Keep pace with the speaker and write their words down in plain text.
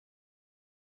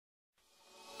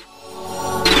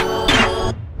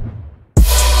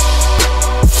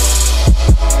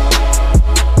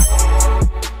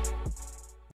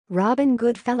Robin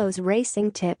Goodfellow's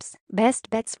Racing Tips, Best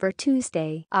Bets for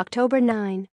Tuesday, October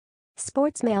 9.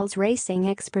 Sportsmail's racing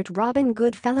expert Robin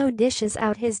Goodfellow dishes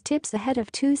out his tips ahead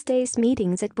of Tuesday's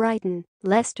meetings at Brighton,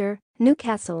 Leicester,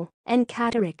 Newcastle, and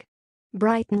Catterick.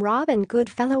 Brighton Robin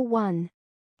Goodfellow 1.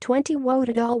 20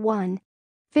 Wodadal 1.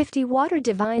 50 Water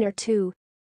Diviner 2.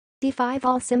 55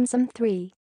 All Simsum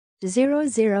 3.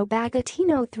 00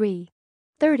 Bagatino 3.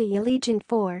 30 Allegiant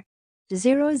 4.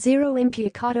 00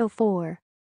 Impiacato 4.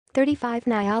 35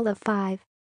 Nyala 5.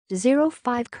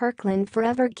 05 Kirkland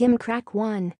Forever Gimcrack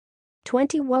 1.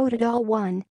 20 Wodadal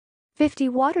 1. 50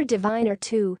 Water Diviner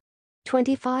 2.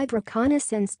 25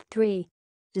 Reconnaissance 3.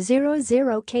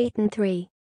 00 Caton 3.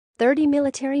 30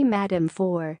 Military Madam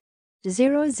 4.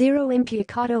 00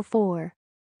 Impiacato 4.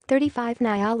 35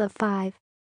 Nyala 5.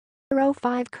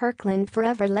 05 Kirkland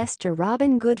Forever Leicester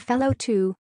Robin Goodfellow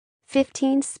 2.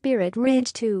 15 Spirit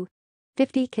Ridge 2.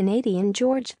 50 Canadian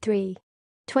George 3.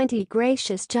 20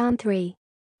 Gracious John 3.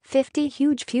 50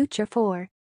 Huge Future 4.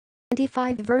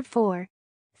 25 Verve 4.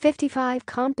 55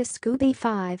 Compass Scooby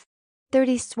 5.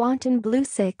 30 Swanton Blue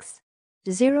 6.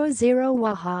 00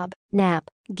 Wahab, Nap,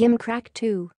 Gimcrack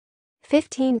 2.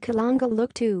 15 Kalanga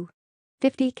Look 2.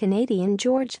 50 Canadian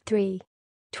George 3.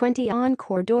 20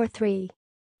 Encore Door 3.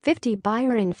 50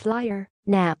 Byron Flyer,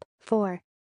 Nap 4.